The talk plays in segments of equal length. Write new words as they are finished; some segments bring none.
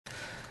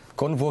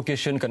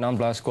Convocation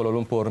ke-16 Kuala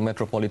Lumpur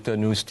Metropolitan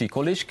University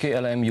College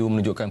KLMU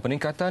menunjukkan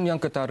peningkatan yang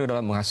ketara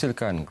dalam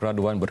menghasilkan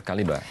graduan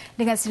berkaliber.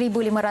 Dengan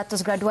 1,500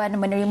 graduan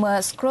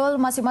menerima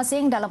scroll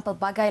masing-masing dalam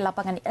pelbagai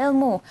lapangan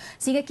ilmu.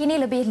 Sehingga kini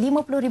lebih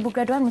 50,000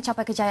 graduan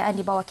mencapai kejayaan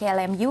di bawah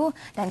KLMU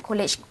dan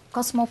Kolej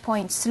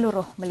Cosmopoint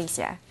seluruh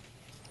Malaysia.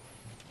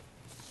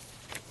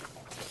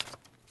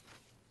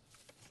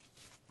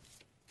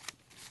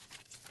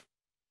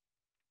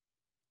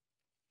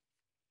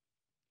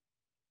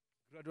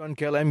 Graduan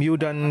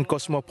KLMU dan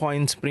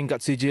Cosmopoint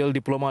peringkat sijil,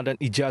 diploma dan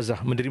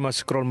ijazah menerima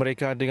scroll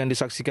mereka dengan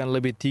disaksikan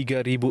lebih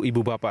 3,000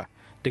 ibu bapa.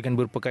 Dengan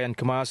berpakaian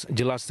kemas,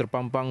 jelas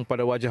terpampang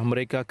pada wajah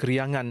mereka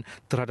keriangan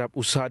terhadap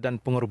usaha dan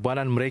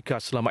pengorbanan mereka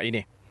selama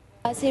ini.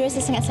 Saya rasa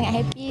sangat-sangat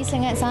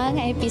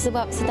happy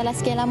sebab setelah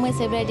sekian lama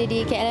saya berada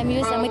di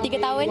KLMU selama 3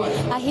 tahun,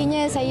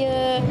 akhirnya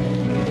saya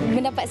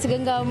mendapat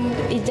segenggam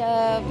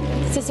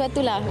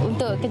sesuatu lah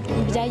untuk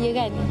berjaya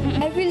kan.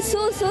 I feel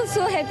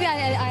so happy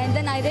and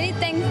then I really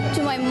thank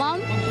to my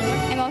mom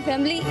and my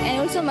family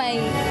and also my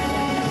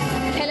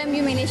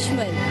KLMU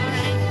management.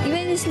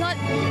 Even it's not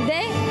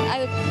there,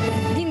 I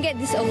didn't get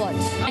this award.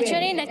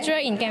 Actually, lecturer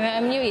in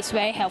KLMU is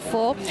very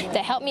helpful.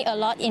 They help me a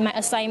lot in my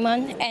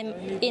assignment and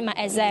in my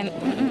exam.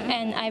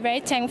 And I'm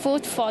very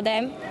thankful for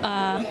them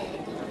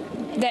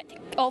that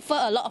offer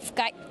a lot of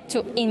guide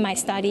in my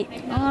study.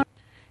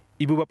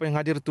 Ibu bapa yang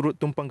hadir turut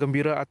tumpang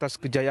gembira atas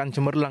kejayaan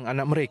cemerlang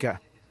anak mereka.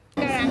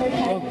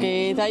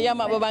 Okey, saya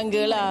amat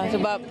berbangga lah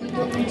sebab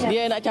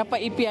dia nak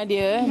capai impian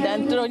dia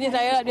dan terusnya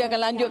saya harap dia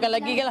akan lanjutkan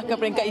lagi lah ke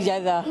peringkat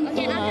ijazah.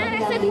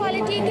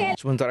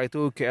 Sementara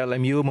itu,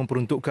 KLMU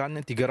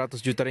memperuntukkan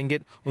 300 juta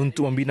ringgit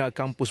untuk membina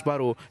kampus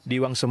baru di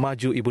Wang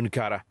Semaju Ibu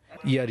Negara.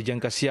 Ia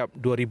dijangka siap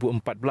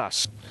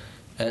 2014.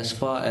 As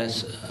far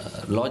as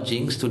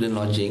lodging, student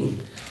lodging,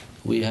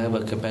 we have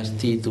a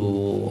capacity to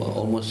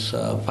almost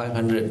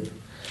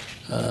 500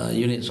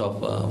 units of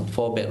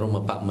 4-bedroom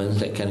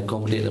apartments that can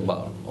accommodate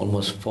about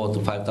almost 4,000 to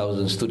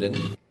 5,000 students.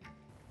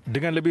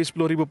 Dengan lebih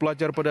 10,000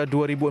 pelajar pada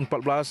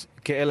 2014,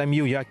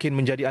 KLMU yakin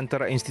menjadi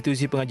antara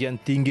institusi pengajian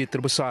tinggi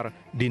terbesar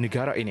di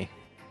negara ini.